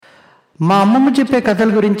మా అమ్మమ్మ చెప్పే కథల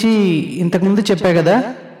గురించి ఇంతకుముందు చెప్పా కదా.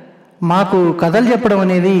 మాకు కథలు చెప్పడం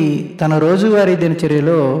అనేది తన రోజువారీ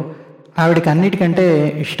దినచర్యలో ఆవిడకి అన్నిటికంటే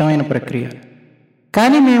ఇష్టమైన ప్రక్రియ.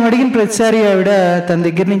 కానీ మేము అడిగిన ప్రతిసారి ఆవిడ తన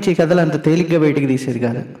దగ్గర నుంచి ఈ కథలు అంత తేలిగ్గా బయటికి తీసేది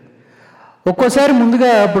కాదు. ఒక్కోసారి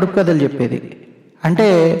ముందుగా పొడుపు కథలు చెప్పేది. అంటే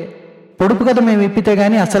పొడుపు కథ మేము ఇప్పితే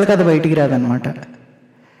కానీ అసలు కథ బయటికి రాదనమాట.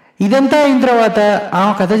 ఇదంతా అయిన తర్వాత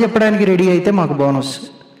ఆమె కథ చెప్పడానికి రెడీ అయితే మాకు బోనస్,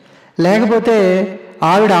 లేకపోతే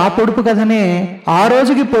ఆవిడ ఆ పొడుపు కథనే ఆ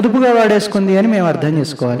రోజుకి పొదుపుగా వాడేసుకుంది అని మేము అర్థం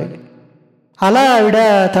చేసుకోవాలి. అలా ఆవిడ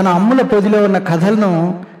తన అమ్ముల పొదిలో ఉన్న కథలను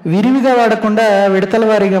విరివిగా వాడకుండా విడతల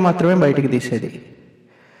వారీగా మాత్రమే బయటికి తీసేది.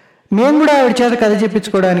 మేము కూడా ఆవిడ చేత కథ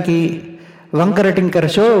చెప్పించుకోవడానికి వంకర టింకర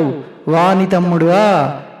షో, వాని తమ్ముడువా,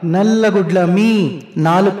 నల్లగుడ్ల మీ,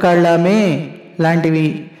 నాలుగు కాళ్ళామే లాంటివి,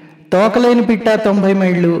 తోకలేని పిట్ట 90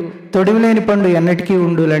 మైళ్ళు, తొడిమిలేని పండు ఎన్నటికీ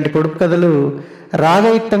ఉండు లాంటి పొడుపు కథలు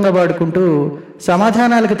రాగయుక్తంగా పాడుకుంటూ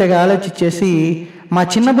సమాధానాలకు తెగ ఆలోచించేసి మా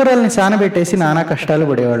చిన్న బుర్రల్ని సానబెట్టేసి నానా కష్టాలు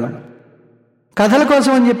పడేవాళ్ళం. కథల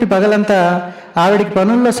కోసం అని చెప్పి పగలంతా ఆవిడికి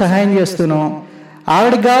పనుల్లో సహాయం చేస్తూనో,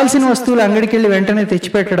 ఆవిడకి కావాల్సిన వస్తువులు అంగడికి వెళ్ళి వెంటనే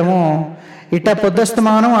తెచ్చిపెట్టడమో, ఇట్టా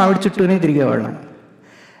పొద్దస్తమానం ఆవిడ చుట్టూనే తిరిగేవాళ్ళం.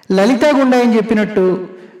 లలితా గుండాయని చెప్పినట్టు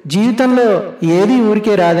జీవితంలో ఏదీ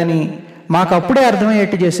ఊరికే రాదని మాకు అప్పుడే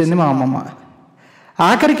అర్థమయ్యేట్టు చేసింది మా అమ్మమ్మ.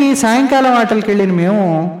 ఆఖరికి సాయంకాలం ఆటలకు వెళ్ళిన మేము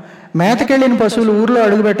మేతకెళ్ళిన పశువులు ఊర్లో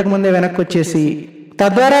అడుగు పెట్టకముందే వెనక్కి వచ్చేసి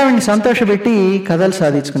తద్వారా ఆవిడని సంతోషపెట్టి కథలు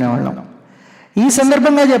సాధించుకునేవాళ్ళం. ఈ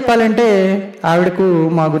సందర్భంగా చెప్పాలంటే ఆవిడకు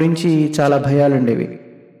మా గురించి చాలా భయాలుండేవి.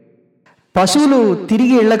 పశువులు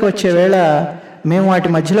తిరిగి ఇళ్లకు వచ్చే వేళ మేము వాటి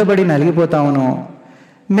మధ్యలో పడి నలిగిపోతామనో,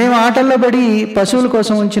 మేము ఆటల్లో పడి పశువుల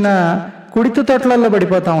కోసం ఉంచిన కుడితు తొట్లల్లో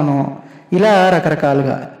పడిపోతామనో, ఇలా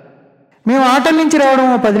రకరకాలుగా. మేము ఆటల నుంచి రావడం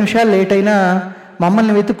 10 నిమిషాలు లేట్ అయినా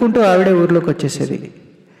మమ్మల్ని వెతుక్కుంటూ ఆవిడే ఊర్లోకి వచ్చేసేది.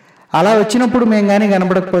 అలా వచ్చినప్పుడు మేము కానీ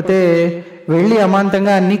కనపడకపోతే వెళ్ళి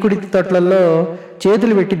అమాంతంగా అన్ని కుడితు తొట్లల్లో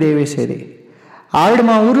చేతులు పెట్టి దేవేసేది. ఆవిడ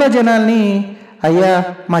మా ఊర్లో జనాల్ని, అయ్యా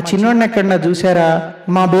మా చిన్నోడిని ఎక్కడన్నా చూసారా,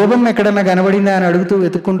 మా బేబమ్మ ఎక్కడన్నా కనబడిందా అని అడుగుతూ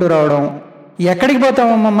వెతుక్కుంటూ రావడం. ఎక్కడికి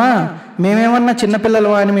పోతామమ్మమ్మ, మేమేమన్నా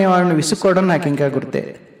చిన్నపిల్లలు అని మేము ఆవిడని విసుక్కోవడం నాకు ఇంకా గుర్తే.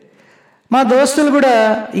 మా దోస్తులు కూడా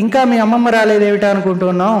ఇంకా మీ అమ్మమ్మ రాలేదేమిటా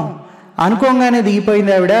అనుకుంటున్నాం, అనుకోగానే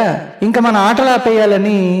దిగిపోయింది ఆవిడ, ఇంకా మన ఆటలు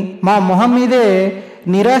ఆపేయాలని మా మొహం మీదే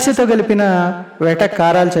నిరాశతో కలిపిన వెట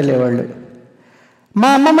కారాలు చల్లేవాళ్ళు. మా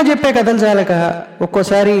అమ్మమ్మ చెప్పే కథలు చాలక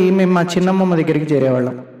ఒక్కోసారి మేము మా చిన్నమ్మమ్మ దగ్గరికి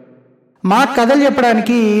చేరేవాళ్ళం. మా కథలు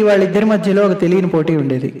చెప్పడానికి వాళ్ళిద్దరి మధ్యలో ఒక తెలియని పోటీ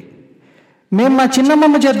ఉండేది. మేము మా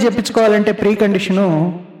చిన్నమ్మమ్మ చేత చెప్పించుకోవాలంటే ప్రీ కండిషను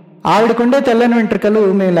ఆవిడకుండే తెల్లని వెంట్రుకలు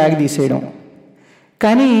మేము లాగి తీసేయడం.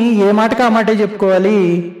 కానీ ఏ మాటకు ఆ మాటే చెప్పుకోవాలి,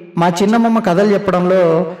 మా చిన్నమ్మమ్మ కథలు చెప్పడంలో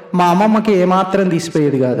మా అమ్మమ్మకి ఏమాత్రం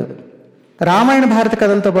తీసిపోయేది కాదు. రామాయణ భారత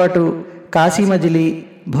కథలతో పాటు కాశీమజిలి,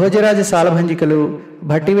 భోజరాజ సాలభంజికలు,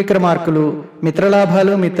 భట్టి విక్రమార్కులు,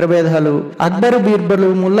 మిత్రలాభాలు, మిత్రభేదాలు, అక్బరు బీర్బలు,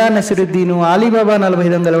 ముల్లా నసిరుద్దీను, ఆలీబాబా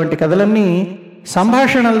 40 దొంగల వంటి కథలన్నీ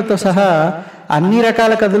సంభాషణలతో సహా అన్ని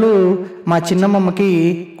రకాల కథలు మా చిన్నమ్మమ్మకి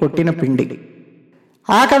కొట్టిన పిండి.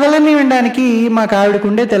 ఆ కథలన్నీ వినడానికి మాకు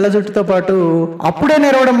ఆవిడకుండే తెల్ల జుట్టుతో పాటు అప్పుడే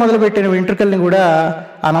నెరవడం మొదలుపెట్టిన వెంట్రుకల్ని కూడా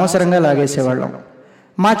అనవసరంగా లాగేసేవాళ్ళం.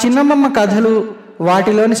 మా చిన్నమ్మమ్మ కథలు,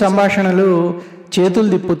 వాటిలోని సంభాషణలు చేతులు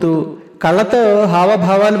తిప్పుతూ కళ్ళతో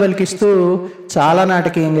హావభావాలు పలికిస్తూ చాలా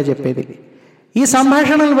నాటకీయంగా చెప్పేది. ఈ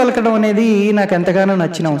సంభాషణలు పలకడం అనేది నాకు ఎంతగానో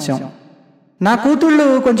నచ్చిన అంశం. నా కూతుళ్ళు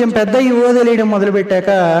కొంచెం పెద్ద యువ తెలియడం మొదలుపెట్టాక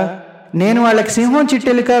నేను వాళ్ళకి సింహం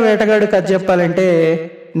చిట్టెలిక వేటగాడు కథ చెప్పాలంటే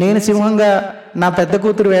నేను సింహంగా, నా పెద్ద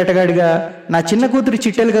కూతురు వేటగాడిగా, నా చిన్న కూతురు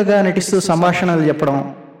చిట్టెలికగా నటిస్తూ సంభాషణలు చెప్పడం,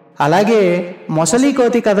 అలాగే మొసలి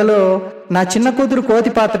కోతి కథలో నా చిన్న కూతురు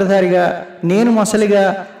కోతి పాత్రధారిగా, నేను మొసలిగా,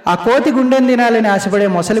 ఆ కోతి గుండెని తినాలని ఆశపడే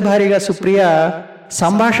మొసలి భారీగా సుప్రియ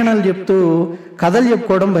సంభాషణలు చెప్తూ కథలు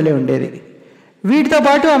చెప్పుకోవడం భలే ఉండేది. వీటితో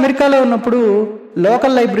పాటు అమెరికాలో ఉన్నప్పుడు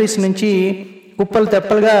లోకల్ లైబ్రరీస్ నుంచి కుప్పలు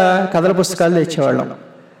తెప్పలుగా కథల పుస్తకాలు తెచ్చేవాళ్ళం.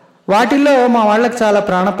 వాటిల్లో మా వాళ్ళకి చాలా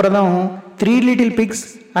ప్రాణప్రదం 3 little pigs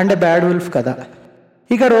and bad wolf కథ.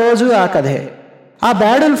 ఇక రోజు ఆ కథే. ఆ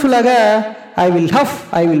బ్యాడ్ వుల్ఫ్ లాగా I will half,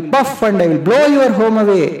 I will puff and I will blow your home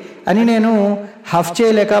అవే అని నేను హఫ్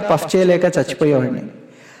చేయలేక పఫ్ చేయలేక చచ్చిపోయేవాడిని.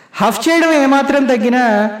 హఫ్ చేయడం ఏమాత్రం తగ్గినా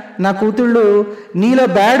నా కూతుళ్ళు నీలో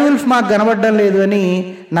బ్యాడ్ వుల్ఫ్ మాకు కనబడడం లేదు అని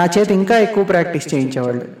నా చేత ఇంకా ఎక్కువ ప్రాక్టీస్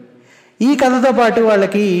చేయించేవాళ్ళు. ఈ కథతో పాటు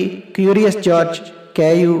వాళ్ళకి curious George,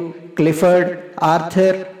 Caillou, Clifford,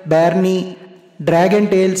 Arthur, Barney, dragon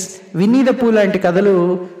tales, Winnie the Pooh లాంటి కథలు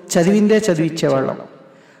చదివిందే చదివిచ్చేవాళ్ళం.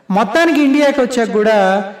 మొత్తానికి ఇండియాకి వచ్చాక కూడా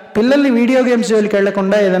పిల్లల్ని వీడియో గేమ్స్ జోలికి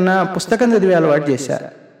వెళ్లకుండా ఏదన్నా పుస్తకం చదివే అలవాటు చేశారు.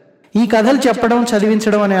 ఈ కథలు చెప్పడం,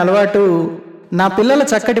 చదివించడం అనే అలవాటు నా పిల్లల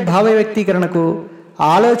చక్కటి భావ వ్యక్తీకరణకు,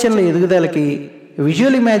 ఆలోచనల ఎదుగుదలకి,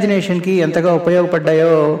 విజువల్ ఇమాజినేషన్కి ఎంతగా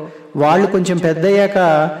ఉపయోగపడ్డాయో వాళ్ళు కొంచెం పెద్దయ్యాక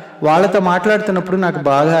వాళ్ళతో మాట్లాడుతున్నప్పుడు నాకు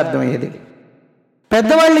బాగా అర్థమయ్యేది.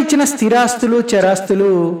 పెద్దవాళ్ళు ఇచ్చిన స్థిరాస్తులు చరాస్తులు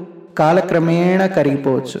కాలక్రమేణా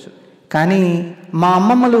కరిగిపోవచ్చు, కానీ మా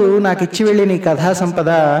అమ్మమ్మలు నాకు ఇచ్చి వెళ్ళిన ఈ కథా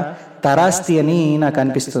సంపద తరాస్తి అని నాకు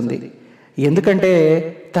అనిపిస్తుంది. ఎందుకంటే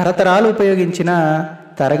తరతరాలు ఉపయోగించిన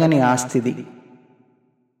తరగని ఆస్తిది.